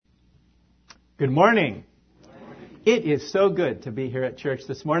Good morning. It is so good to be here at church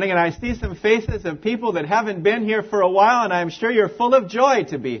this morning, and I see some faces of people that haven't been here for a while, and I'm sure you're full of joy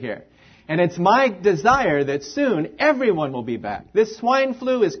to be here. And it's my desire that soon everyone will be back. This swine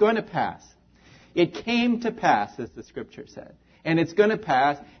flu is going to pass. It came to pass, as the scripture said. And it's going to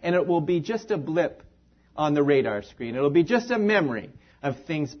pass, and it will be just a blip on the radar screen. It will be just a memory of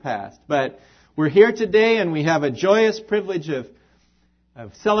things past. But we're here today, and we have a joyous privilege of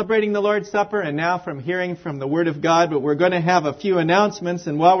celebrating the Lord's Supper and now from hearing from the Word of God. But we're going to have a few announcements.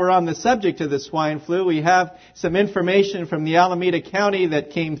 And while we're on the subject of the swine flu, we have some information from the Alameda County that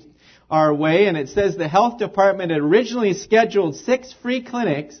came our way. And it says the health department had originally scheduled 6 free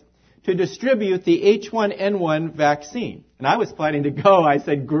clinics to distribute the H1N1 vaccine. And I was planning to go. I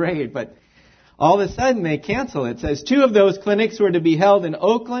said, great. But all of a sudden they cancel it. It says 2 of those clinics were to be held in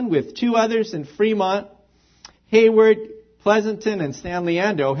Oakland with 2 others in Fremont, Hayward, Pleasanton, and San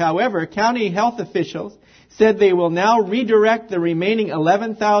Leandro. However, county health officials said they will now redirect the remaining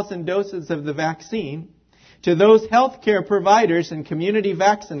 11,000 doses of the vaccine to those healthcare providers and community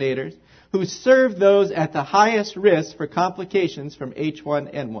vaccinators who serve those at the highest risk for complications from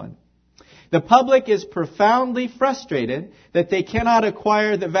H1N1. The public is profoundly frustrated that they cannot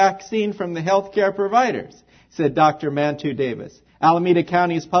acquire the vaccine from the healthcare providers, said Dr. Mantu Davis, Alameda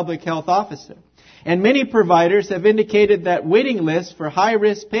County's public health officer. And many providers have indicated that waiting lists for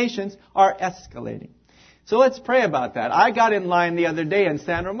high-risk patients are escalating. So let's pray about that. I got in line the other day in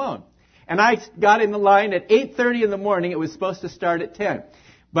San Ramon. And I got in the line at 8:30 in the morning. It was supposed to start at 10.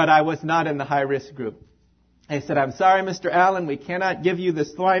 But I was not in the high-risk group. I said, I'm sorry, Mr. Allen, we cannot give you the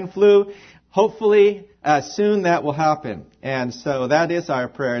swine flu. Hopefully, soon that will happen. And so that is our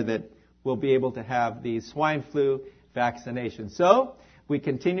prayer, that we'll be able to have the swine flu vaccination. So we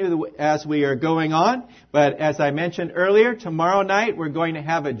continue as we are going on. But as I mentioned earlier, tomorrow night we're going to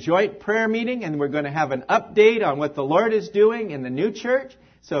have a joint prayer meeting, and we're going to have an update on what the Lord is doing in the new church.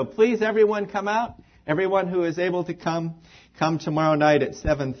 So please, everyone, come out. Everyone who is able to come tomorrow night at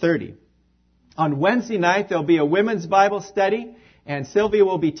 7:30. On Wednesday night, there'll be a women's Bible study, and Sylvia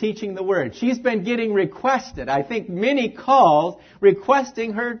will be teaching the Word. She's been getting requested, I think many calls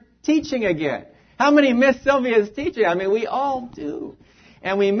requesting her teaching again. How many miss Sylvia's teaching? I mean, we all do.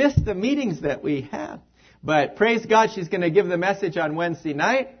 And we miss the meetings that we have. But praise God, she's going to give the message on Wednesday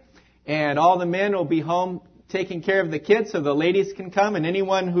night, and all the men will be home taking care of the kids so the ladies can come, and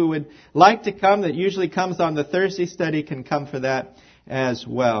anyone who would like to come that usually comes on the Thursday study can come for that as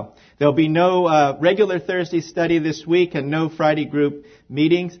well. There'll be no regular Thursday study this week and no Friday group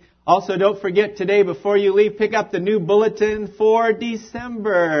meetings. Also, don't forget today, before you leave, pick up the new bulletin for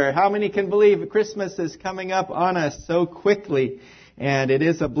December. How many can believe Christmas is coming up on us so quickly? And it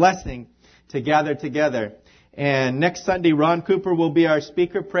is a blessing to gather together. And next Sunday, Ron Cooper will be our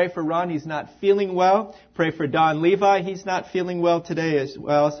speaker. Pray for Ron. He's not feeling well. Pray for Don Levi. He's not feeling well today as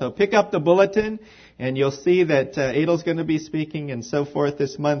well. So pick up the bulletin, and you'll see that Adel's going to be speaking and so forth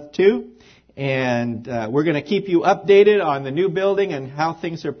this month too. And we're going to keep you updated on the new building and how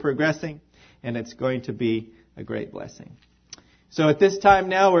things are progressing. And it's going to be a great blessing. So at this time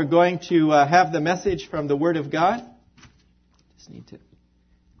now, we're going to have the message from the Word of God. Just need to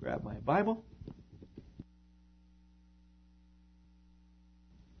grab my Bible.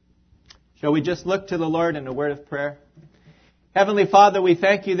 Shall we just look to the Lord in a word of prayer? Heavenly Father, we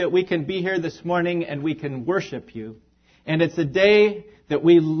thank you that we can be here this morning and we can worship you. And it's a day that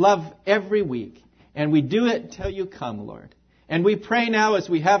we love every week. And we do it till you come, Lord. And we pray now as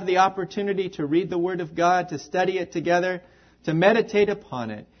we have the opportunity to read the Word of God, to study it together, to meditate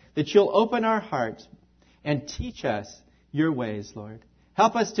upon it, that you'll open our hearts and teach us your ways, Lord.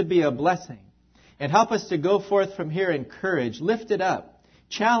 Help us to be a blessing. And help us to go forth from here encouraged, lifted up,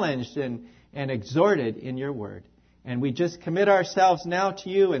 challenged and exhorted in your word. And we just commit ourselves now to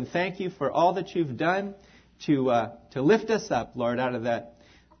you and thank you for all that you've done to lift us up, Lord, out of that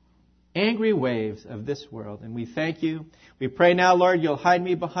angry waves of this world. And we thank you. We pray now, Lord, you'll hide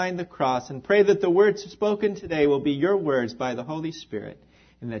me behind the cross, and pray that the words spoken today will be your words by the Holy Spirit,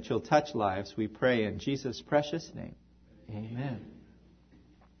 and that you'll touch lives. We pray in Jesus' precious name. Amen.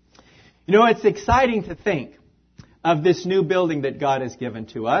 You know, it's exciting to think of this new building that God has given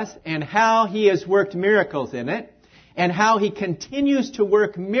to us and how He has worked miracles in it and how He continues to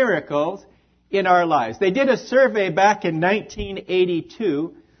work miracles in our lives. They did a survey back in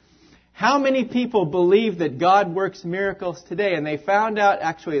 1982. How many people believe that God works miracles today? And they found out,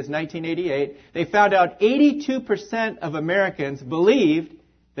 actually it's 1988, they found out 82% of Americans believed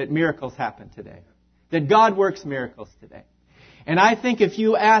that miracles happen today. That God works miracles today. And I think if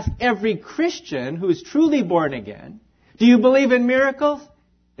you ask every Christian who is truly born again, do you believe in miracles?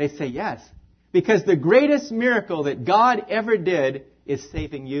 They say yes. Because the greatest miracle that God ever did is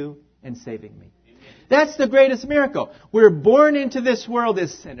saving you and saving me. That's the greatest miracle. We're born into this world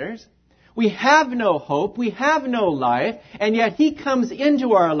as sinners. We have no hope. We have no life. And yet He comes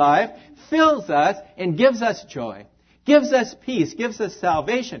into our life, fills us, and gives us joy. Gives us peace. Gives us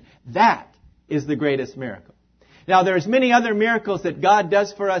salvation. That is the greatest miracle. Now, there's many other miracles that God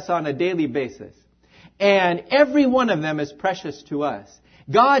does for us on a daily basis. And every one of them is precious to us.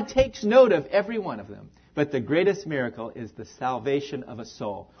 God takes note of every one of them. But the greatest miracle is the salvation of a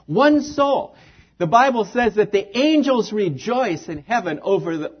soul. One soul. The Bible says that the angels rejoice in heaven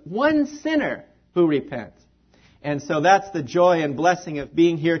over the one sinner who repents. And so that's the joy and blessing of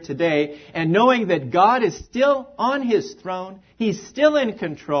being here today and knowing that God is still on His throne. He's still in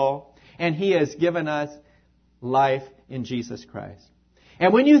control, and He has given us life in Jesus Christ.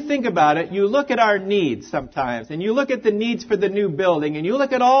 And when you think about it, you look at our needs sometimes, and you look at the needs for the new building, and you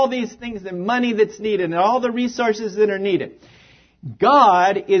look at all these things, the money that's needed, and all the resources that are needed.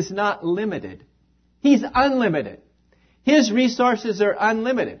 God is not limited. He's unlimited. His resources are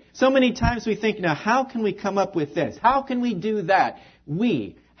unlimited. So many times we think, now how can we come up with this? How can we do that?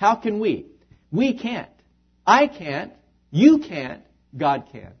 How can we? We can't. I can't. You can't. God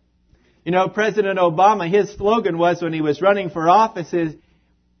can. You know, President Obama, his slogan was when he was running for office is,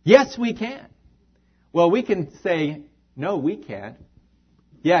 yes, we can. Well, we can say, no, we can't.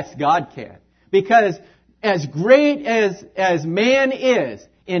 Yes, God can. Because as great as man is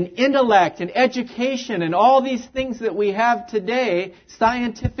in intellect and education and all these things that we have today,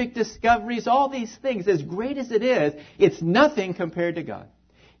 scientific discoveries, all these things, as great as it is, it's nothing compared to God.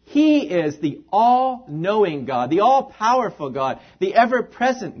 He is the all-knowing God, the all-powerful God, the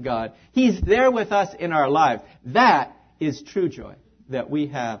ever-present God. He's there with us in our lives. That is true joy that we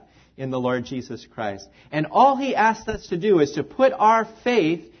have in the Lord Jesus Christ. And all He asks us to do is to put our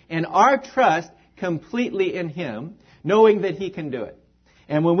faith and our trust completely in Him, knowing that He can do it.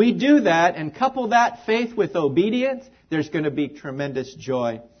 And when we do that and couple that faith with obedience, there's going to be tremendous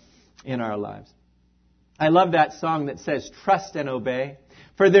joy in our lives. I love that song that says, trust and obey.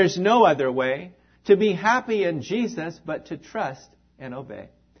 For there's no other way to be happy in Jesus but to trust and obey.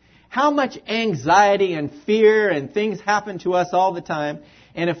 How much anxiety and fear and things happen to us all the time.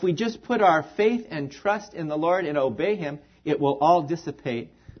 And if we just put our faith and trust in the Lord and obey Him, it will all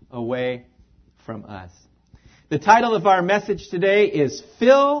dissipate away from us. The title of our message today is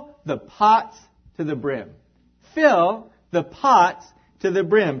Fill the Pots to the Brim. Fill the pots to the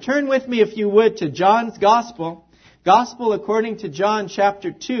brim. Turn with me, if you would, to John's Gospel. Gospel according to John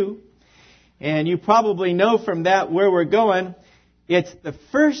chapter 2. And you probably know from that where we're going. It's the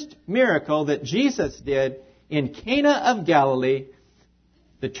first miracle that Jesus did in Cana of Galilee,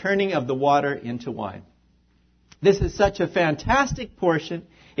 the turning of the water into wine. This is such a fantastic portion.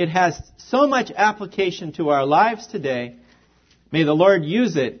 It has so much application to our lives today. May the Lord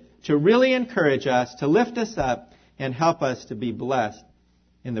use it to really encourage us, to lift us up, and help us to be blessed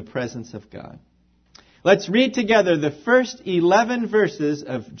in the presence of God. Let's read together the first 11 verses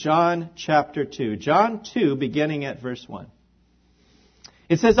of John chapter 2. John 2, beginning at verse 1.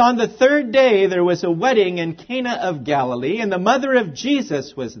 It says, on the third day there was a wedding in Cana of Galilee, and the mother of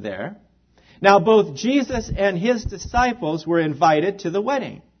Jesus was there. Now both Jesus and His disciples were invited to the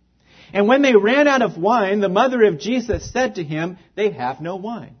wedding. And when they ran out of wine, the mother of Jesus said to Him, they have no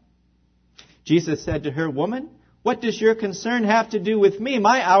wine. Jesus said to her, woman, what does your concern have to do with me?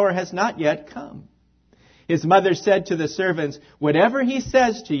 My hour has not yet come. His mother said to the servants, whatever he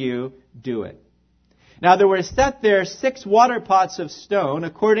says to you, do it. Now there were set there 6 water pots of stone,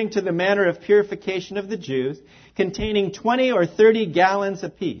 according to the manner of purification of the Jews, containing 20 or 30 gallons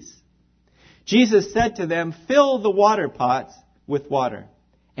apiece. Jesus said to them, fill the water pots with water.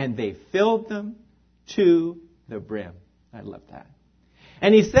 And they filled them to the brim. I love that.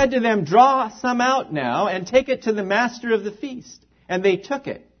 And He said to them, draw some out now and take it to the master of the feast. And they took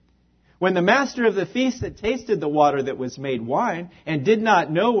it. When the master of the feast had tasted the water that was made wine and did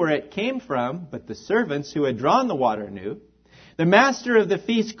not know where it came from, but the servants who had drawn the water knew, the master of the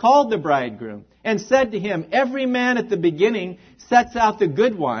feast called the bridegroom and said to him, every man at the beginning sets out the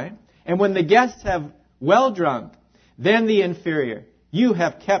good wine, and when the guests have well drunk, then the inferior. You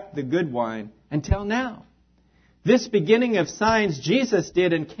have kept the good wine until now. This beginning of signs Jesus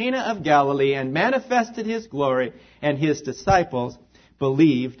did in Cana of Galilee and manifested His glory, and His disciples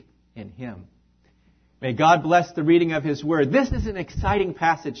believed in Him. May God bless the reading of His Word. This is an exciting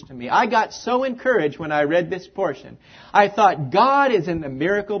passage to me. I got so encouraged when I read this portion. I thought God is in the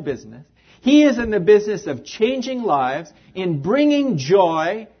miracle business. He is in the business of changing lives, in bringing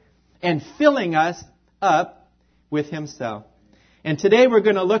joy, and filling us up with Himself. And today we're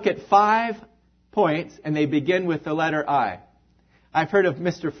going to look at 5 points, and they begin with the letter I. I've heard of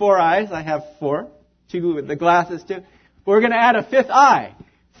Mr. Four Eyes. I have 4. 2 with the glasses, too. We're going to add a 5th I.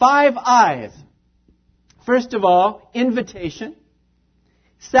 5 I's. First of all, invitation.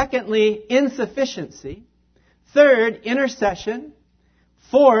 Secondly, insufficiency. Third, intercession.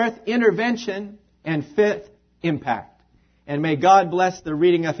 Fourth, intervention. And 5th, impact. And may God bless the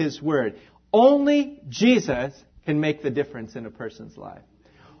reading of His Word. Only Jesus can make the difference in a person's life.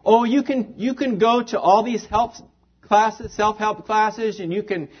 Oh, you can go to all these classes, self-help classes, and you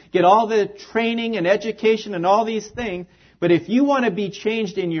can get all the training and education and all these things. But if you want to be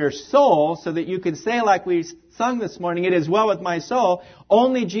changed in your soul so that you can say like we sung this morning, it is well with my soul,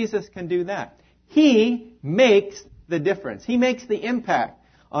 only Jesus can do that. He makes the difference. He makes the impact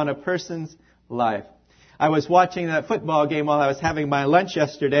on a person's life. I was watching that football game while I was having my lunch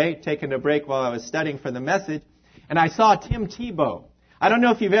yesterday, taking a break while I was studying for the message, and I saw Tim Tebow. I don't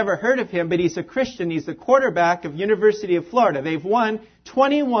know if you've ever heard of him, but he's a Christian. He's the quarterback of University of Florida. They've won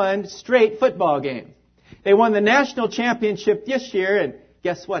 21 straight football games. They won the national championship this year, and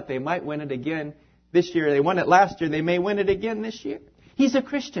guess what? They might win it again this year. They won it last year. They may win it again this year. He's a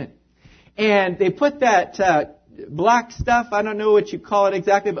Christian. And they put that black stuff, I don't know what you call it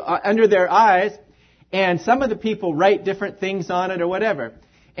exactly, but under their eyes, and some of the people write different things on it or whatever.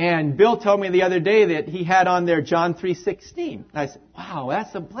 And Bill told me the other day that he had on there John 3:16. I said, wow,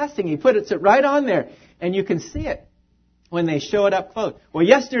 that's a blessing. He put it right on there, and you can see it when they show it up close. Well,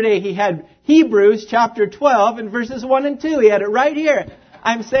 yesterday he had Hebrews chapter 12 and verses 1 and 2. He had it right here.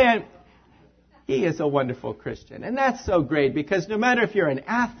 I'm saying, he is a wonderful Christian. And that's so great, because no matter if you're an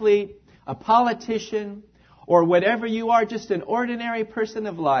athlete, a politician, or whatever you are, just an ordinary person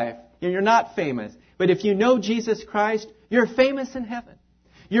of life, you're not famous. But if you know Jesus Christ, you're famous in heaven.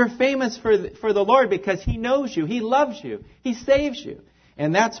 You're famous for the Lord because He knows you. He loves you. He saves you.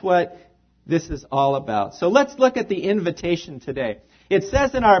 And that's what this is all about. So let's look at the invitation today. It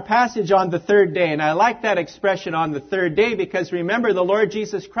says in our passage on the 3rd day, and I like that expression on the 3rd day because remember the Lord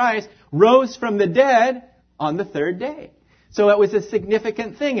Jesus Christ rose from the dead on the 3rd day. So it was a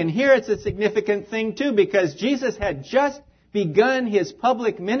significant thing. And here it's a significant thing too because Jesus had just begun His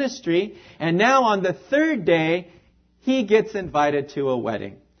public ministry, and now on the 3rd day, He gets invited to a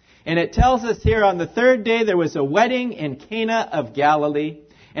wedding. And it tells us here on the 3rd day there was a wedding in Cana of Galilee.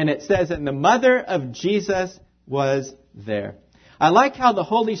 And it says, and the mother of Jesus was there. I like how the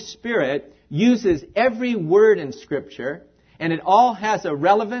Holy Spirit uses every word in Scripture, and it all has a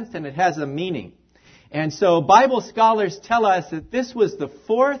relevance and it has a meaning. And so Bible scholars tell us that this was the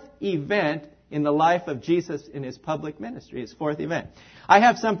 4th event in the life of Jesus in His public ministry, His 4th event. I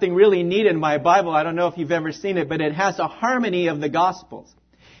have something really neat in my Bible. I don't know if you've ever seen it, but it has a harmony of the Gospels.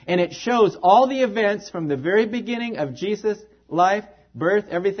 And it shows all the events from the very beginning of Jesus' life, birth,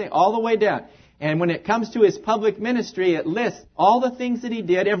 everything, all the way down. And when it comes to His public ministry, it lists all the things that He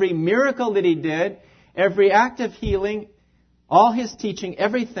did, every miracle that He did, every act of healing, all His teaching,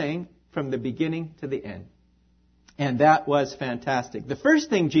 everything from the beginning to the end. And that was fantastic. The first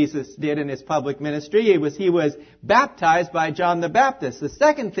thing Jesus did in His public ministry He was baptized by John the Baptist. The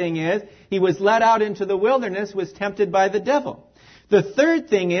second thing is He was led out into the wilderness, was tempted by the devil. The third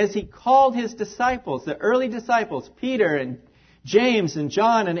thing is He called His disciples, the early disciples, Peter and James and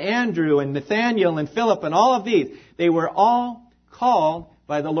John and Andrew and Nathaniel and Philip and all of these. They were all called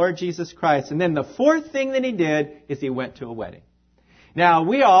by the Lord Jesus Christ. And then the fourth thing that He did is He went to a wedding. Now,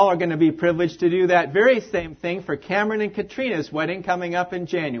 we all are going to be privileged to do that very same thing for Cameron and Katrina's wedding coming up in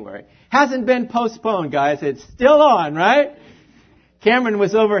January. Hasn't been postponed, guys. It's still on, right? Cameron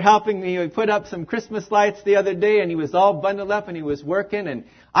was over helping me put up some Christmas lights the other day, and he was all bundled up and he was working. And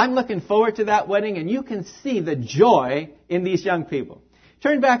I'm looking forward to that wedding, and you can see the joy in these young people.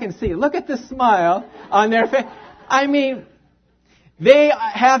 Turn back and see. Look at the smile on their face. I mean, they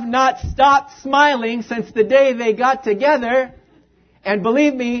have not stopped smiling since the day they got together. And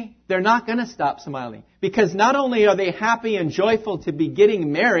believe me, they're not going to stop smiling. Because not only are they happy and joyful to be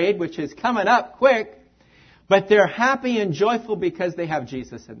getting married, which is coming up quick, but they're happy and joyful because they have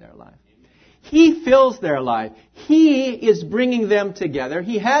Jesus in their life. He fills their life. He is bringing them together.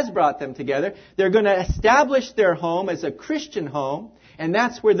 He has brought them together. They're going to establish their home as a Christian home, and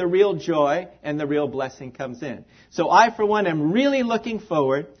that's where the real joy and the real blessing comes in. So I, for one, am really looking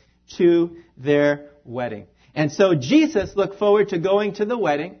forward to their wedding. And so Jesus looked forward to going to the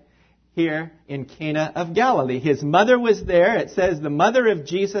wedding here in Cana of Galilee. His mother was there. It says the mother of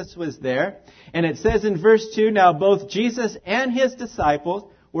Jesus was there. And it says in verse 2, now both Jesus and His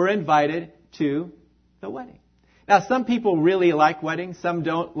disciples were invited to the wedding. Now, some people really like weddings. Some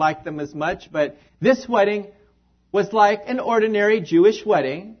don't like them as much. But this wedding was like an ordinary Jewish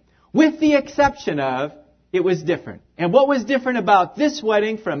wedding with the exception of it was different. And what was different about this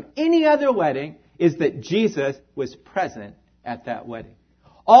wedding from any other wedding is that Jesus was present at that wedding.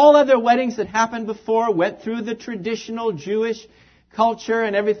 All other weddings that happened before went through the traditional Jewish culture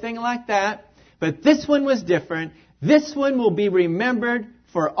and everything like that. But this one was different. This one will be remembered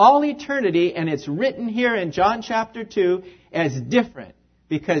for all eternity, and it's written here in John chapter 2 as different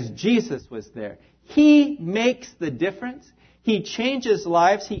because Jesus was there. He makes the difference. He changes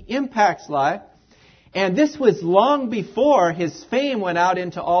lives. He impacts life. And this was long before his fame went out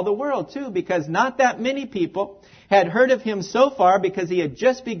into all the world, too, because not that many people had heard of him so far because he had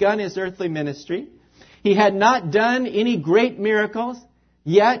just begun his earthly ministry. He had not done any great miracles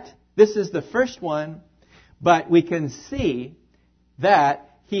yet. This is the first one. But we can see that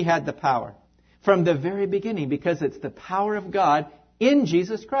he had the power from the very beginning because it's the power of God in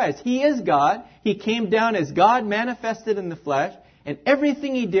Jesus Christ. He is God. He came down as God manifested in the flesh. And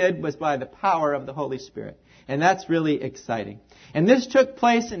everything he did was by the power of the Holy Spirit. And that's really exciting. And this took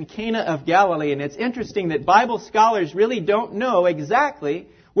place in Cana of Galilee. And it's interesting that Bible scholars really don't know exactly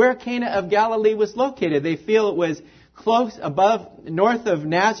where Cana of Galilee was located. They feel it was close north of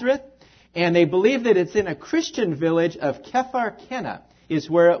Nazareth. And they believe that it's in a Christian village of Kephar Kena is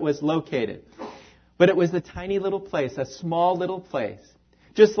where it was located. But it was a tiny little place, a small little place.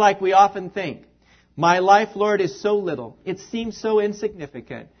 Just like we often think. My life, Lord, is so little. It seems so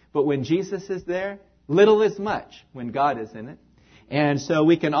insignificant. But when Jesus is there, little is much when God is in it. And so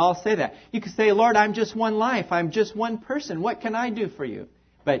we can all say that. You can say, Lord, I'm just one life. I'm just one person. What can I do for you?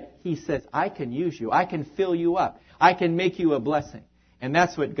 But he says, I can use you. I can fill you up. I can make you a blessing. And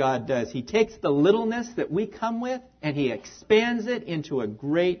that's what God does. He takes the littleness that we come with and he expands it into a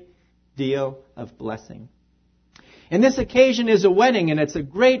great deal of blessing. And this occasion is a wedding, and it's a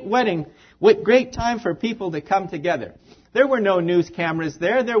great wedding. What great time for people to come together. There were no news cameras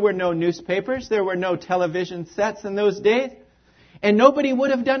there. There were no newspapers. There were no television sets in those days. And nobody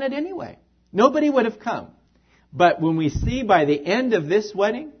would have done it anyway. Nobody would have come. But when we see by the end of this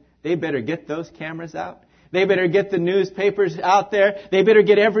wedding, they better get those cameras out. They better get the newspapers out there. They better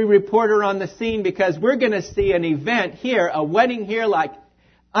get every reporter on the scene because we're going to see an event here, a wedding here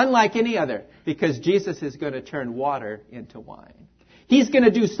unlike any other, because Jesus is going to turn water into wine. He's going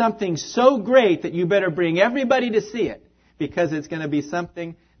to do something so great that you better bring everybody to see it, because it's going to be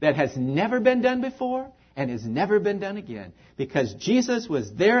something that has never been done before and has never been done again. Because Jesus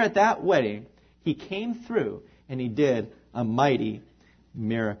was there at that wedding, he came through and he did a mighty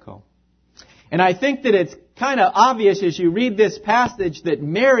miracle. And I think that it's kind of obvious as you read this passage that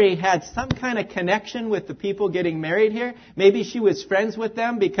Mary had some kind of connection with the people getting married here. Maybe she was friends with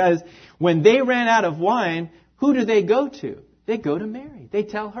them because when they ran out of wine, who do they go to? They go to Mary. They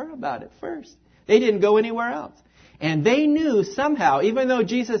tell her about it first. They didn't go anywhere else. And they knew somehow, even though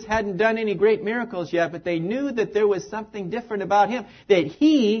Jesus hadn't done any great miracles yet, but they knew that there was something different about him, that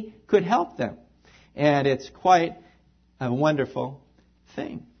he could help them. And it's quite a wonderful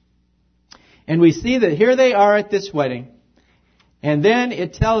thing. And we see that here they are at this wedding. And then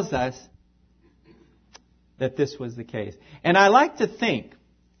it tells us that this was the case. And I like to think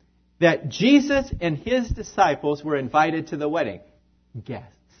that Jesus and his disciples were invited to the wedding.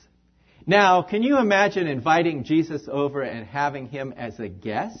 Guests. Now, can you imagine inviting Jesus over and having him as a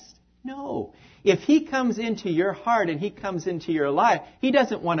guest? No. If he comes into your heart and he comes into your life, he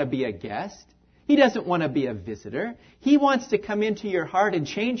doesn't want to be a guest. He doesn't want to be a visitor. He wants to come into your heart and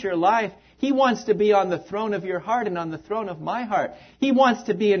change your life. He wants to be on the throne of your heart and on the throne of my heart. He wants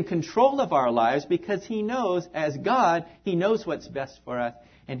to be in control of our lives because he knows, as God, he knows what's best for us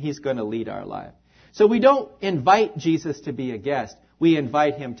and he's going to lead our life. So we don't invite Jesus to be a guest. We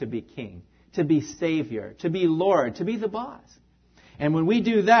invite him to be king, to be savior, to be Lord, to be the boss. And when we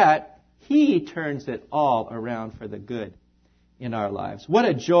do that, he turns it all around for the good in our lives. What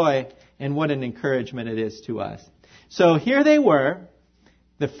a joy and what an encouragement it is to us. So here they were.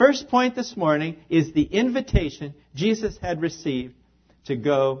 The first point this morning is the invitation Jesus had received to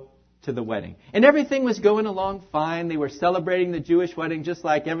go to the wedding. And everything was going along fine. They were celebrating the Jewish wedding just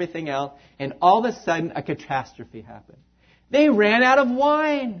like everything else. And all of a sudden, a catastrophe happened. They ran out of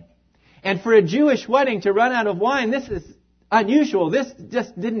wine. And for a Jewish wedding to run out of wine, this is unusual. This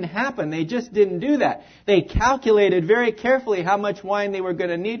just didn't happen. They just didn't do that. They calculated very carefully how much wine they were going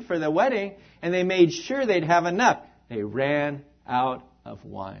to need for the wedding, and they made sure they'd have enough. They ran out of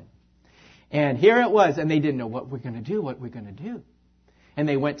wine. And here it was, and they didn't know what we're going to do. And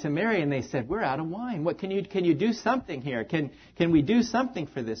they went to Mary and they said, we're out of wine. What can you do something here? Can we do something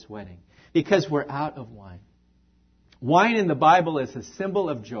for this wedding? Because we're out of wine. Wine in the Bible is a symbol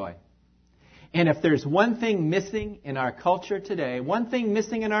of joy. And if there's one thing missing in our culture today, one thing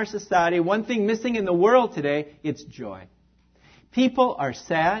missing in our society, one thing missing in the world today, it's joy. People are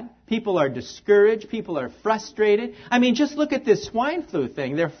sad. People are discouraged. People are frustrated. I mean, just look at this swine flu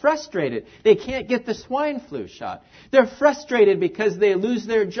thing. They're frustrated. They can't get the swine flu shot. They're frustrated because they lose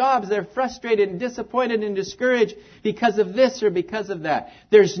their jobs. They're frustrated and disappointed and discouraged because of this or because of that.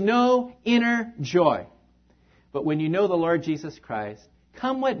 There's no inner joy. But when you know the Lord Jesus Christ,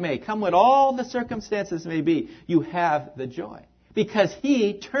 come what may, come what all the circumstances may be, you have the joy. Because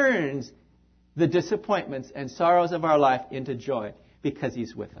He turns the disappointments and sorrows of our life into joy because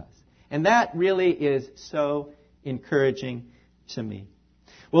He's with us. And that really is so encouraging to me.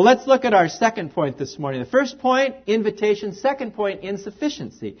 Well, let's look at our second point this morning. The first point, invitation. Second point,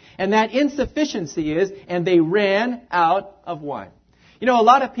 insufficiency. And that insufficiency is, and they ran out of wine. You know, a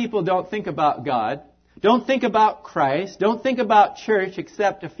lot of people don't think about God, don't think about Christ, don't think about church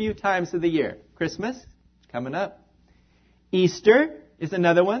except a few times of the year. Christmas, coming up. Easter is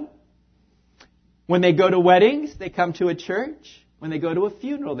another one. When they go to weddings, they come to a church. When they go to a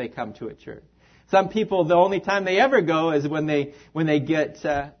funeral, they come to a church. Some people, the only time they ever go is when they get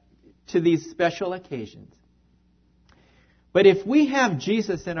to these special occasions. But if we have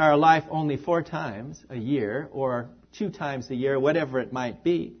Jesus in our life only 4 times a year or 2 times a year, whatever it might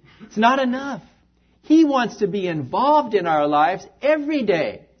be, it's not enough. He wants to be involved in our lives every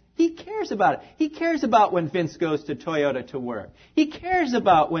day. He cares about it. He cares about when Vince goes to Toyota to work. He cares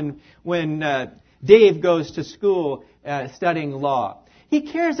about when Dave goes to school studying law.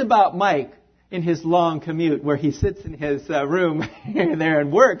 He cares about Mike in his long commute where he sits in his room there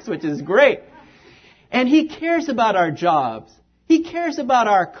and works, which is great. And He cares about our jobs. He cares about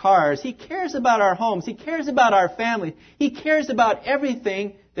our cars. He cares about our homes. He cares about our family. He cares about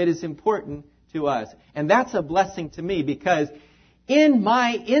everything that is important to us. And that's a blessing to me because in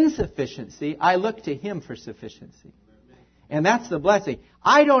my insufficiency, I look to Him for sufficiency. And that's the blessing.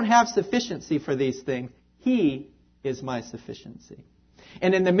 I don't have sufficiency for these things. He is my sufficiency.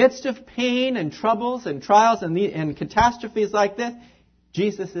 And in the midst of pain and troubles and trials and catastrophes like this,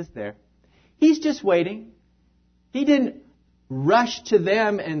 Jesus is there. He's just waiting. He didn't rush to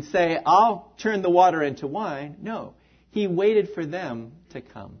them and say, I'll turn the water into wine. No, He waited for them to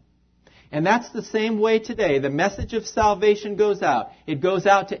come. And that's the same way today. The message of salvation goes out. It goes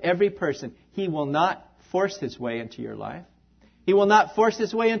out to every person. He will not force His way into your life. He will not force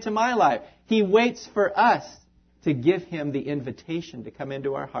His way into my life. He waits for us to give Him the invitation to come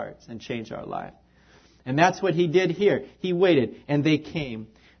into our hearts and change our life. And that's what He did here. He waited, and they came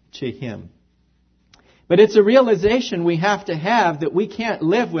to Him. But it's a realization we have to have that we can't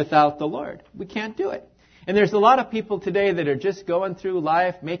live without the Lord. We can't do it. And there's a lot of people today that are just going through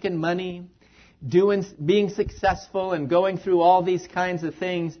life, making money, being successful, and going through all these kinds of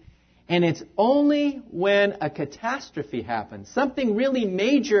things. And it's only when a catastrophe happens, something really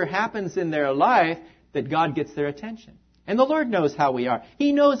major happens in their life, that God gets their attention. And the Lord knows how we are.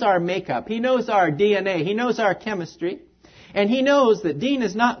 He knows our makeup. He knows our DNA. He knows our chemistry. And He knows that Dean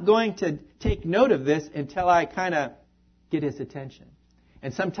is not going to take note of this until I kind of get his attention.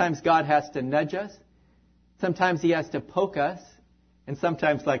 And sometimes God has to nudge us. Sometimes He has to poke us. And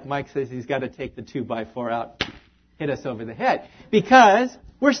sometimes, like Mike says, He's got to take the 2x4 out, hit us over the head. Because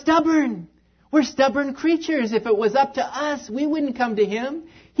we're stubborn. We're stubborn creatures. If it was up to us, we wouldn't come to Him.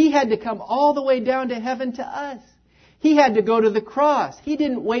 He had to come all the way down to heaven to us. He had to go to the cross. He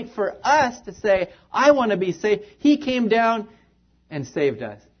didn't wait for us to say, I want to be saved. He came down and saved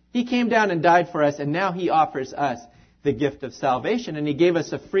us. He came down and died for us, and now He offers us the gift of salvation. And He gave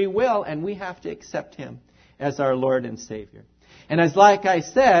us a free will, and we have to accept Him as our Lord and Savior. And as like I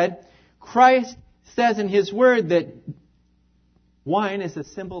said, Christ says in His Word that wine is a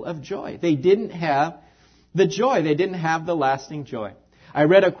symbol of joy. They didn't have the joy. They didn't have the lasting joy. I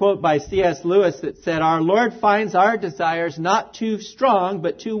read a quote by C.S. Lewis that said, our Lord finds our desires not too strong,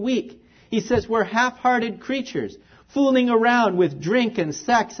 but too weak. He says we're half-hearted creatures, fooling around with drink and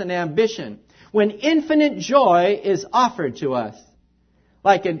sex and ambition, when infinite joy is offered to us.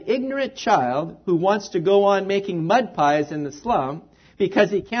 Like an ignorant child who wants to go on making mud pies in the slum because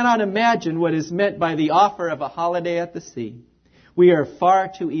he cannot imagine what is meant by the offer of a holiday at the sea. We are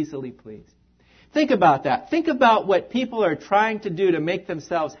far too easily pleased. Think about that. Think about what people are trying to do to make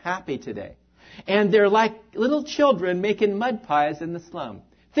themselves happy today. And they're like little children making mud pies in the slum,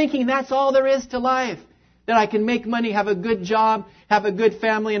 thinking that's all there is to life. That I can make money, have a good job, have a good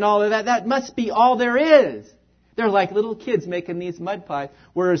family and all of that. That must be all there is. They're like little kids making these mud pies.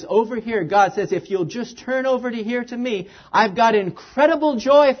 Whereas over here, God says, if you'll just turn over to here to me, I've got incredible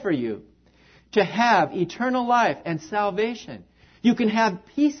joy for you to have eternal life and salvation. You can have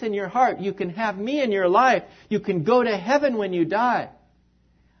peace in your heart. You can have me in your life. You can go to heaven when you die.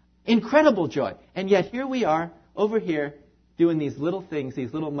 Incredible joy. And yet here we are, over here, doing these little things,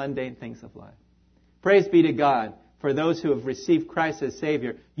 these little mundane things of life. Praise be to God for those who have received Christ as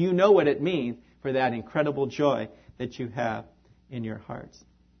Savior. You know what it means for that incredible joy that you have in your hearts.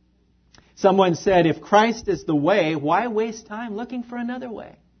 Someone said, if Christ is the way, why waste time looking for another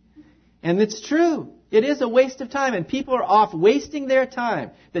way? And it's true. It is a waste of time, and people are off wasting their time.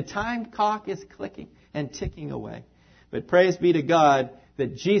 The time clock is clicking and ticking away. But praise be to God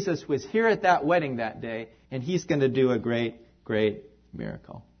that Jesus was here at that wedding that day, and He's going to do a great, great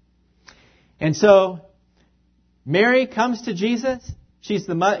miracle. And so, Mary comes to Jesus. She's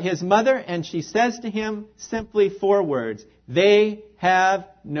His mother, and she says to Him simply 4 words. They have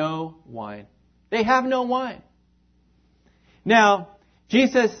no wine. They have no wine. Now,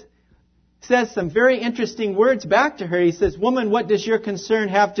 Jesus says some very interesting words back to her. He says, woman, what does your concern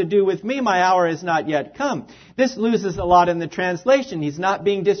have to do with me? My hour has not yet come. This loses a lot in the translation. He's not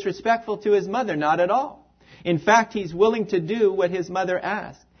being disrespectful to his mother, not at all. In fact, he's willing to do what his mother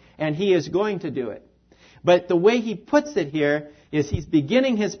asked, and he is going to do it. But the way he puts it here is he's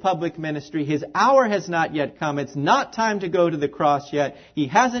beginning his public ministry. His hour has not yet come. It's not time to go to the cross yet. He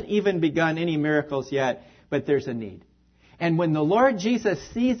hasn't even begun any miracles yet, but there's a need. And when the Lord Jesus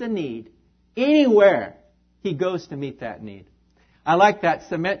sees a need, anywhere, He goes to meet that need. I like that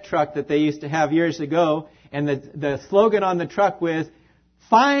cement truck that they used to have years ago, and the slogan on the truck was,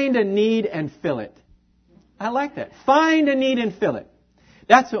 find a need and fill it. I like that. Find a need and fill it.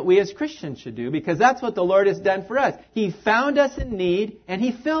 That's what we as Christians should do, because that's what the Lord has done for us. He found us in need, and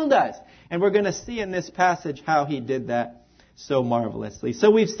He filled us. And we're going to see in this passage how He did that so marvelously.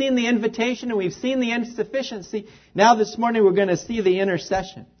 So we've seen the invitation, and we've seen the insufficiency. Now this morning we're going to see the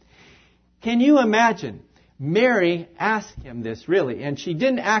intercession. Can you imagine? Mary asked Him this, really. And she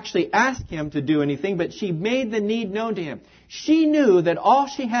didn't actually ask Him to do anything, but she made the need known to Him. She knew that all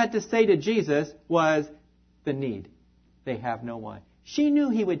she had to say to Jesus was the need. They have no wine. She knew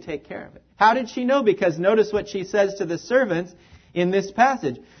He would take care of it. How did she know? Because notice what she says to the servants in this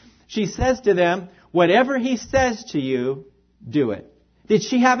passage. She says to them, whatever He says to you, do it. Did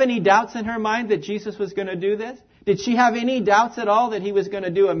she have any doubts in her mind that Jesus was going to do this? Did she have any doubts at all that He was going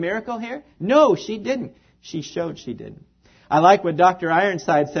to do a miracle here? No, she didn't. She showed she didn't. I like what Dr.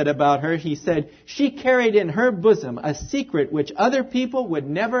 Ironside said about her. He said, she carried in her bosom a secret which other people would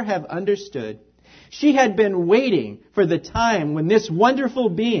never have understood. She had been waiting for the time when this wonderful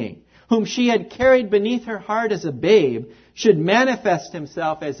being, whom she had carried beneath her heart as a babe, should manifest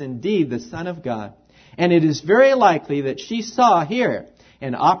Himself as indeed the Son of God. And it is very likely that she saw here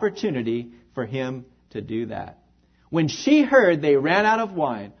an opportunity for Him to do that. When she heard they ran out of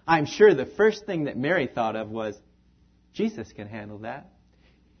wine, I'm sure the first thing that Mary thought of was, Jesus can handle that.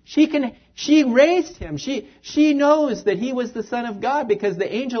 She raised Him. She knows that He was the Son of God because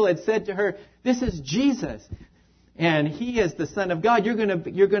the angel had said to her, this is Jesus. And He is the Son of God. You're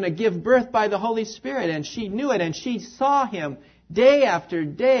going to give birth by the Holy Spirit. And she knew it. And she saw Him day after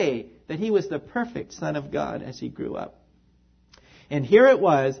day that He was the perfect Son of God as He grew up. And here it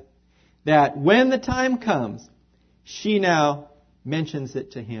was that when the time comes, she now mentions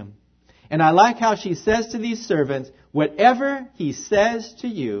it to Him. And I like how she says to these servants, whatever He says to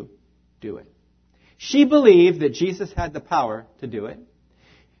you, do it. She believed that Jesus had the power to do it.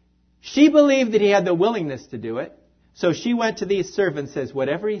 She believed that He had the willingness to do it. So she went to these servants and says,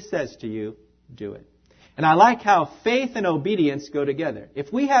 whatever He says to you, do it. And I like how faith and obedience go together.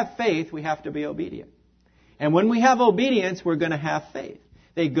 If we have faith, we have to be obedient. And when we have obedience, we're going to have faith.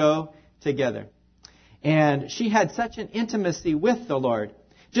 They go together. And she had such an intimacy with the Lord,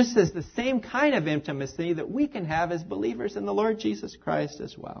 just as the same kind of intimacy that we can have as believers in the Lord Jesus Christ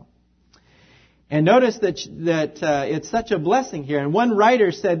as well. And notice that it's such a blessing here. And one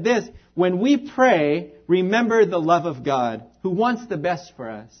writer said this, when we pray, remember the love of God, who wants the best for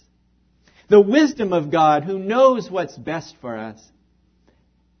us. The wisdom of God, who knows what's best for us.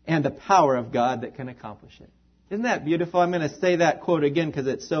 And the power of God that can accomplish it. Isn't that beautiful? I'm going to say that quote again because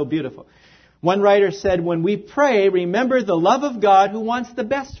it's so beautiful. One writer said, when we pray, remember the love of God who wants the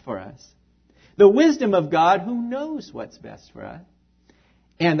best for us. The wisdom of God who knows what's best for us.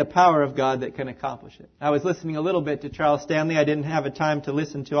 And the power of God that can accomplish it. I was listening a little bit to Charles Stanley. I didn't have a time to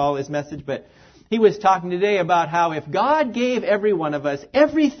listen to all his message, but he was talking today about how if God gave every one of us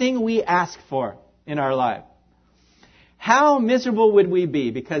everything we ask for in our life, how miserable would we be?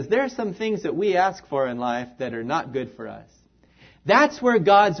 Because there are some things that we ask for in life that are not good for us. That's where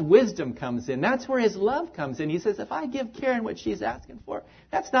God's wisdom comes in. That's where His love comes in. He says, if I give Karen what she's asking for,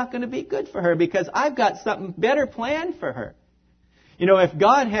 that's not going to be good for her because I've got something better planned for her. You know, if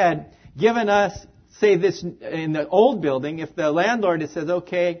God had given us, say this in the old building, if the landlord had said,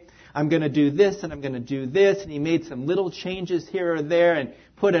 okay, I'm going to do this and I'm going to do this, and he made some little changes here or there and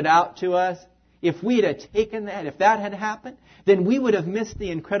put it out to us, if we'd have taken that, if that had happened, then we would have missed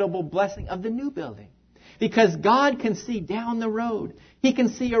the incredible blessing of the new building. Because God can see down the road. He can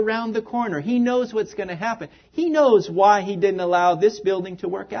see around the corner. He knows what's going to happen. He knows why He didn't allow this building to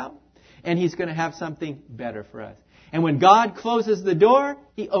work out. And He's going to have something better for us. And when God closes the door,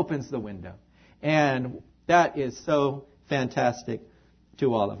 He opens the window. And that is so fantastic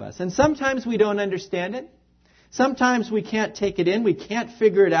to all of us. And sometimes we don't understand it. Sometimes we can't take it in. We can't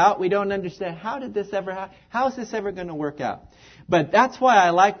figure it out. We don't understand, how did this ever happen? How is this ever going to work out? But that's why I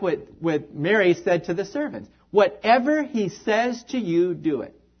like what Mary said to the servants. Whatever He says to you, do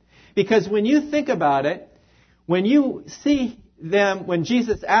it. Because when you think about it, when you see them, when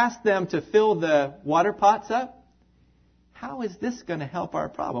Jesus asked them to fill the water pots up, how is this going to help our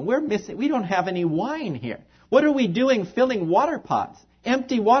problem? We don't have any wine here. What are we doing filling water pots?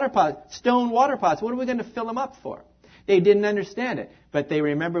 Empty water pots, stone water pots. What are we going to fill them up for? They didn't understand it, but they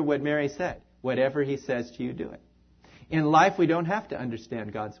remembered what Mary said. Whatever He says to you, do it. In life, we don't have to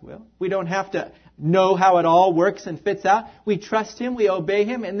understand God's will. We don't have to know how it all works and fits out. We trust Him, we obey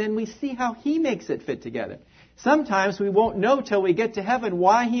Him, and then we see how He makes it fit together. Sometimes we won't know till we get to heaven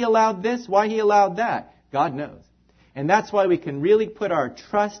why He allowed this, why He allowed that. God knows. And that's why we can really put our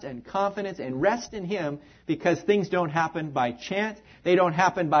trust and confidence and rest in Him, because things don't happen by chance. They don't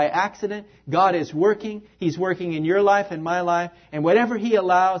happen by accident. God is working. He's working in your life and my life. And whatever He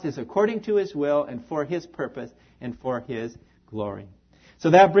allows is according to His will and for His purpose and for His glory. So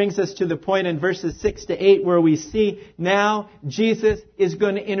that brings us to the point in verses 6 to 8 where we see now Jesus is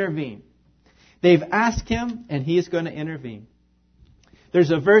going to intervene. They've asked Him and He is going to intervene. There's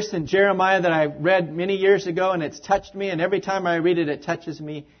a verse in Jeremiah that I read many years ago, and it's touched me, and every time I read it, it touches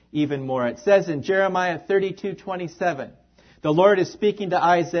me even more. It says in Jeremiah 32:27, the Lord is speaking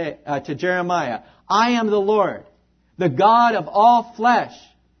to Jeremiah, I am the Lord, the God of all flesh.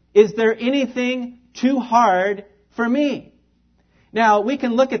 Is there anything too hard for me? Now, we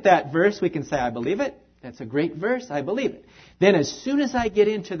can look at that verse, we can say, I believe it. That's a great verse, I believe it. Then as soon as I get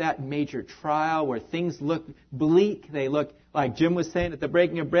into that major trial where things look bleak, they look, like Jim was saying at the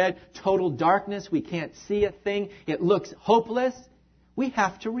breaking of bread, total darkness, we can't see a thing, it looks hopeless, we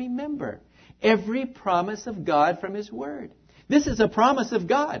have to remember every promise of God from His Word. This is a promise of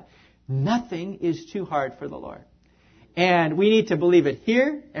God. Nothing is too hard for the Lord. And we need to believe it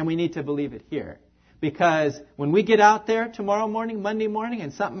here, and we need to believe it here. Because when we get out there tomorrow morning, Monday morning,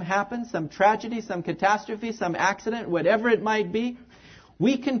 and something happens, some tragedy, some catastrophe, some accident, whatever it might be,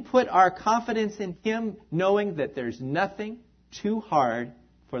 we can put our confidence in Him knowing that there's nothing too hard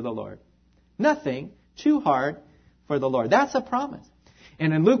for the Lord. Nothing too hard for the Lord. That's a promise.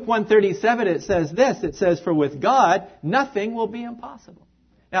 And in Luke 1:37 it says this, it says, for with God, nothing will be impossible.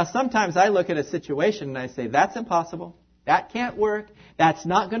 Now sometimes I look at a situation and I say, that's impossible. That can't work. That's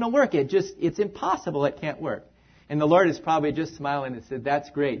not going to work. It's impossible. It can't work. And the Lord is probably just smiling and said, that's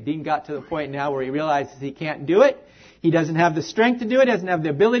great. Dean got to the point now where he realizes he can't do it. He doesn't have the strength to do it, doesn't have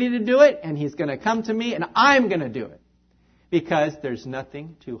the ability to do it, and he's going to come to me and I'm going to do it. Because there's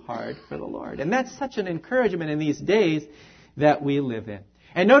nothing too hard for the Lord. And that's such an encouragement in these days that we live in.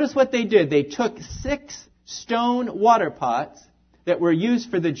 And notice what they did. They took 6 stone water pots that were used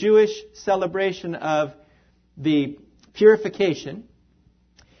for the Jewish celebration of the purification.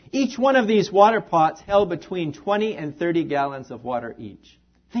 Each one of these water pots held between 20 and 30 gallons of water each.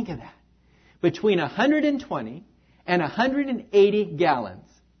 Think of that. Between 120 and 180 gallons.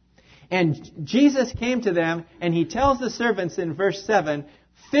 And Jesus came to them and He tells the servants in verse 7,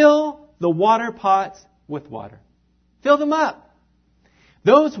 fill the water pots with water. Fill them up.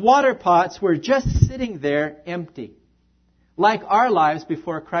 Those water pots were just sitting there empty. Like our lives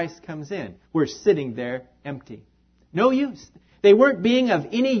before Christ comes in. We're sitting there empty. No use. They weren't being of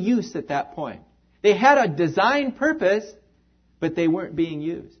any use at that point. They had a design purpose, but they weren't being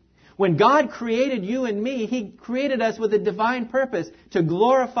used. When God created you and me, He created us with a divine purpose to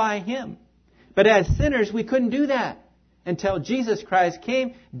glorify Him. But as sinners, we couldn't do that until Jesus Christ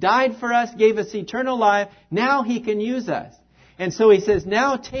came, died for us, gave us eternal life. Now He can use us. And so He says,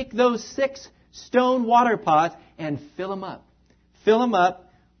 now take those 6 stone water pots and fill them up. Fill them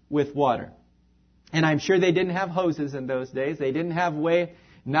up with water. And I'm sure they didn't have hoses in those days. They didn't have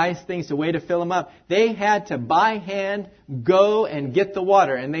nice things to fill them up. They had to by hand go and get the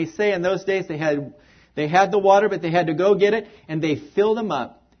water. And they say in those days they had the water, but they had to go get it, and they filled them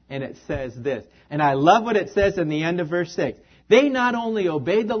up. And it says this. And I love what it says in the end of verse 6. They not only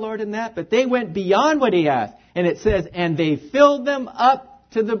obeyed the Lord in that, but they went beyond what He asked. And it says, and they filled them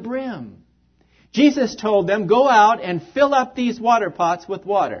up to the brim. Jesus told them, go out and fill up these water pots with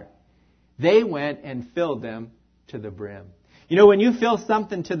water. They went and filled them to the brim. You know, when you fill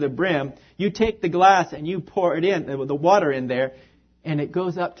something to the brim, you take the glass and you pour it in, the water in there, and it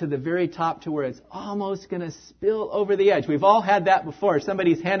goes up to the very top to where it's almost going to spill over the edge. We've all had that before.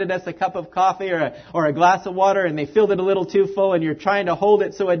 Somebody's handed us a cup of coffee or a glass of water, and they filled it a little too full, and you're trying to hold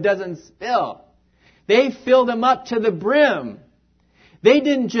it so it doesn't spill. They filled them up to the brim. They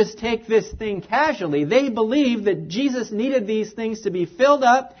didn't just take this thing casually. They believed that Jesus needed these things to be filled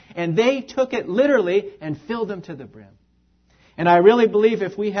up, and they took it literally and filled them to the brim. And I really believe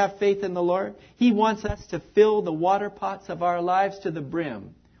if we have faith in the Lord, He wants us to fill the water pots of our lives to the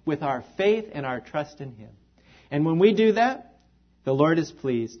brim with our faith and our trust in Him. And when we do that, the Lord is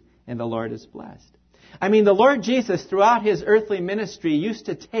pleased and the Lord is blessed. I mean, the Lord Jesus, throughout His earthly ministry, used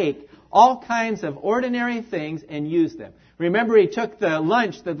to take all kinds of ordinary things and use them. Remember, He took the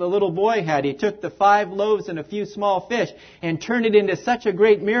lunch that the little boy had. He took the 5 loaves and a few small fish and turned it into such a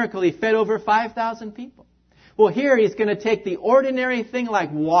great miracle, He fed over 5,000 people. Well, here He's going to take the ordinary thing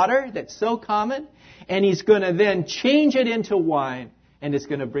like water that's so common, and He's going to then change it into wine, and it's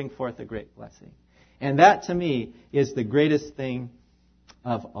going to bring forth a great blessing. And that, to me, is the greatest thing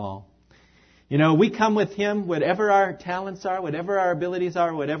of all. You know, we come with Him, whatever our talents are, whatever our abilities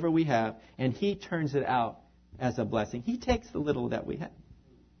are, whatever we have, and He turns it out as a blessing. He takes the little that we have.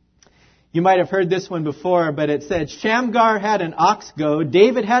 You might have heard this one before, but it said, Shamgar had an ox goad,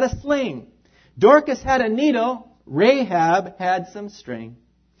 David had a sling. Dorcas had a needle, Rahab had some string.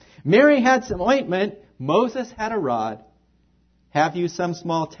 Mary had some ointment, Moses had a rod. Have you some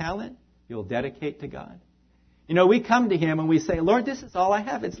small talent you'll dedicate to God? You know, we come to Him and we say, Lord, this is all I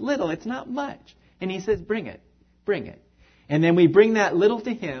have. It's little, it's not much. And He says, bring it, bring it. And then we bring that little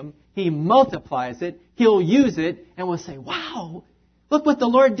to Him. He multiplies it, He'll use it, and we'll say, wow, look what the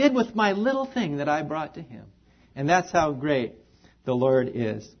Lord did with my little thing that I brought to Him. And that's how great the Lord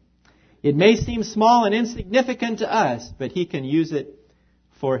is. It may seem small and insignificant to us, but He can use it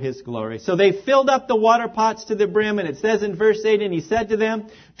for His glory. So they filled up the water pots to the brim, and it says in verse 8, and He said to them,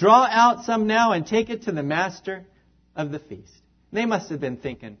 draw out some now and take it to the master of the feast. They must have been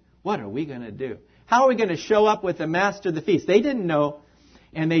thinking, what are we going to do? How are we going to show up with the master of the feast? They didn't know,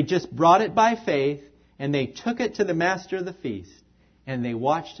 and they just brought it by faith, and they took it to the master of the feast, and they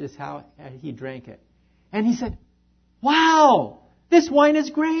watched how he drank it. And he said, wow, this wine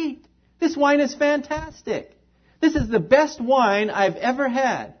is great. This wine is fantastic. This is the best wine I've ever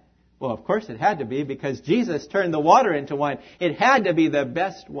had. Well, of course it had to be because Jesus turned the water into wine. It had to be the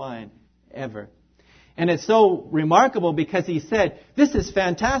best wine ever. And it's so remarkable because he said, this is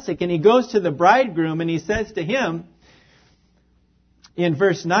fantastic. And he goes to the bridegroom and he says to him, in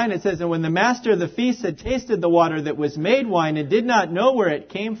verse 9 it says, and when the master of the feast had tasted the water that was made wine and did not know where it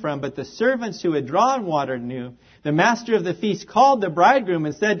came from, but the servants who had drawn water knew, the master of the feast called the bridegroom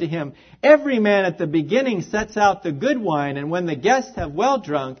and said to him, every man at the beginning sets out the good wine, and when the guests have well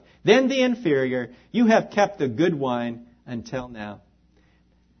drunk, then the inferior. You have kept the good wine until now.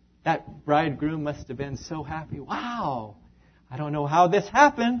 That bridegroom must have been so happy. Wow, I don't know how this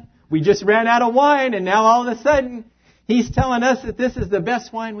happened. We just ran out of wine, and now all of a sudden, he's telling us that this is the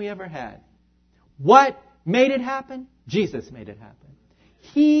best wine we ever had. What made it happen? Jesus made it happen.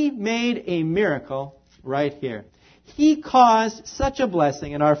 He made a miracle right here. He caused such a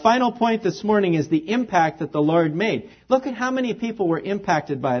blessing. And our final point this morning is the impact that the Lord made. Look at how many people were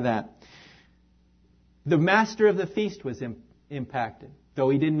impacted by that. The master of the feast was impacted, though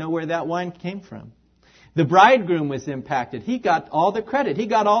he didn't know where that wine came from. The bridegroom was impacted. He got all the credit. He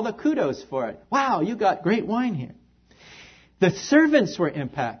got all the kudos for it. Wow, you got great wine here. The servants were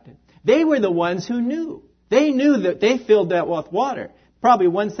impacted. They were the ones who knew. They knew that they filled that with water. Probably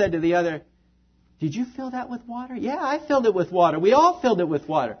one said to the other, did you fill that with water? Yeah, I filled it with water. We all filled it with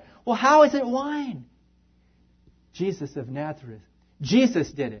water. Well, how is it wine? Jesus of Nazareth.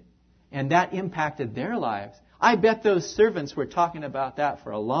 Jesus did it. And that impacted their lives. I bet those servants were talking about that for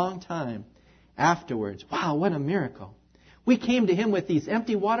a long time afterwards. Wow, what a miracle. We came to him with these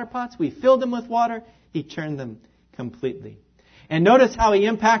empty water pots. We filled them with water. He turned them completely. And notice how he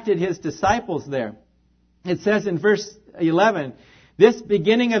impacted his disciples there. It says in verse 11, this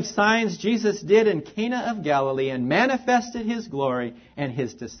beginning of signs Jesus did in Cana of Galilee and manifested his glory, and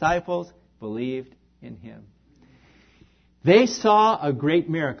his disciples believed in him. They saw a great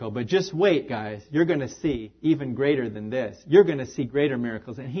miracle, but just wait, guys. You're going to see even greater than this. You're going to see greater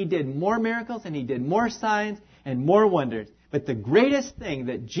miracles. And he did more miracles, and he did more signs and more wonders. But the greatest thing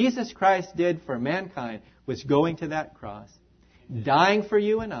that Jesus Christ did for mankind was going to that cross, dying for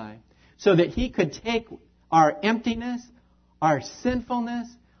you and I, so that he could take our emptiness, our sinfulness,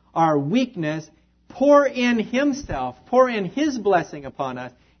 our weakness, pour in Himself, pour in His blessing upon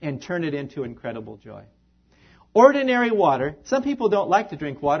us, and turn it into incredible joy. Ordinary water, some people don't like to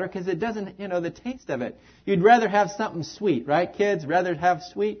drink water because it doesn't, the taste of it. You'd rather have something sweet, right, kids? Rather have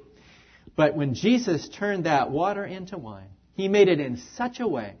sweet? But when Jesus turned that water into wine, He made it in such a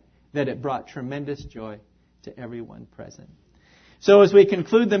way that it brought tremendous joy to everyone present. So as we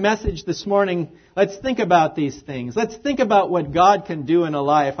conclude the message this morning, let's think about these things. Let's think about what God can do in a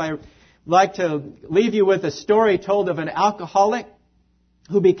life. I'd like to leave you with a story told of an alcoholic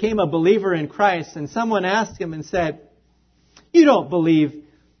who became a believer in Christ, and someone asked him and said, "You don't believe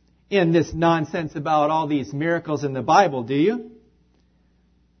in this nonsense about all these miracles in the Bible, do you?"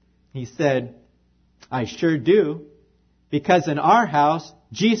 He said, "I sure do, because in our house,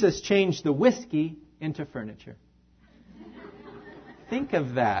 Jesus changed the whiskey into furniture." Think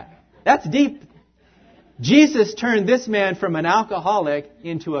of that. That's deep. Jesus turned this man from an alcoholic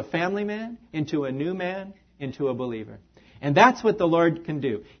into a family man, into a new man, into a believer. And that's what the Lord can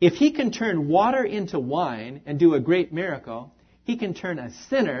do. If He can turn water into wine and do a great miracle, He can turn a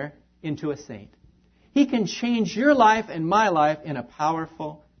sinner into a saint. He can change your life and my life in a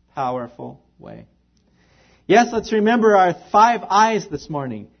powerful, powerful way. Yes, let's remember our 5 I's this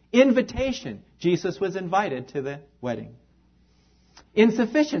morning. Invitation. Jesus was invited to the wedding.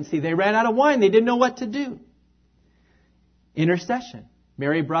 Insufficiency. They ran out of wine. They didn't know what to do. Intercession.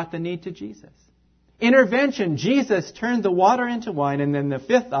 Mary brought the need to Jesus. Intervention. Jesus turned the water into wine. And then the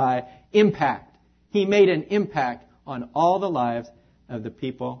 5th I, impact. He made an impact on all the lives of the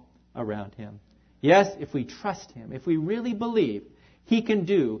people around Him. Yes, if we trust Him, if we really believe, He can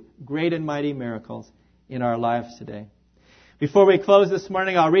do great and mighty miracles in our lives today. Before we close this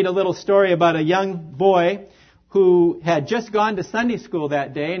morning, I'll read a little story about a young boy who had just gone to Sunday school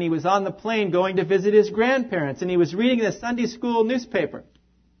that day, and he was on the plane going to visit his grandparents, and he was reading the Sunday school newspaper.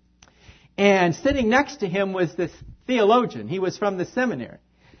 And sitting next to him was this theologian. He was from the seminary.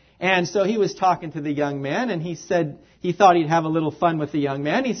 And so he was talking to the young man, and he said, he thought he'd have a little fun with the young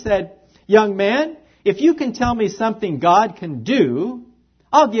man. He said, "Young man, if you can tell me something God can do,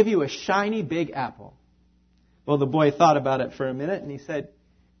 I'll give you a shiny big apple." Well, the boy thought about it for a minute, and he said,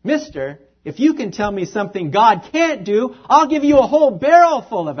 "Mister, if you can tell me something God can't do, I'll give you a whole barrel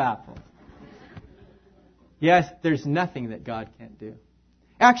full of apples." Yes, there's nothing that God can't do.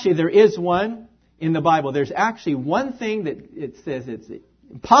 Actually, there is one in the Bible. There's actually one thing that it says it's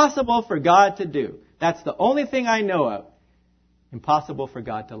impossible for God to do. That's the only thing I know of. Impossible for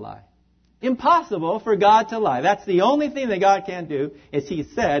God to lie. Impossible for God to lie. That's the only thing that God can't do, is He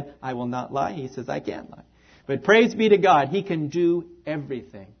said, "I will not lie." He says, "I can't lie." But praise be to God, He can do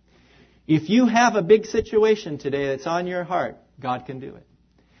everything. If you have a big situation today that's on your heart, God can do it.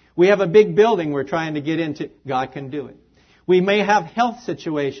 We have a big building we're trying to get into, God can do it. We may have health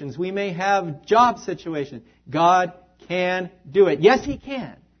situations. We may have job situations. God can do it. Yes, He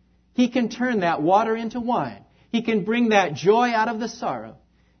can. He can turn that water into wine. He can bring that joy out of the sorrow.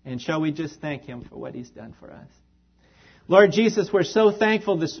 And shall we just thank Him for what He's done for us? Lord Jesus, we're so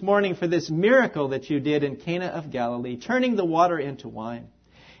thankful this morning for this miracle that You did in Cana of Galilee, turning the water into wine.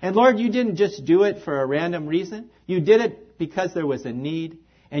 And Lord, You didn't just do it for a random reason. You did it because there was a need,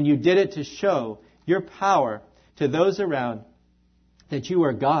 and You did it to show Your power to those around, that You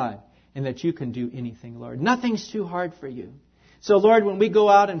are God and that You can do anything, Lord. Nothing's too hard for You. So, Lord, when we go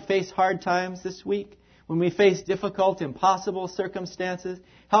out and face hard times this week, when we face difficult, impossible circumstances,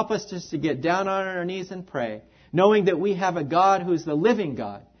 help us just to get down on our knees and pray, knowing that we have a God who's the living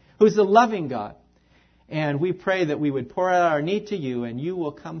God, who's the loving God. And we pray that we would pour out our need to You, and You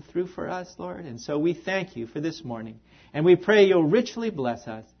will come through for us, Lord. And so we thank You for this morning. And we pray You'll richly bless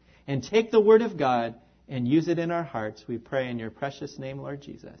us and take the Word of God and use it in our hearts. We pray in Your precious name, Lord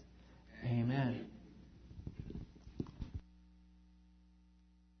Jesus. Amen.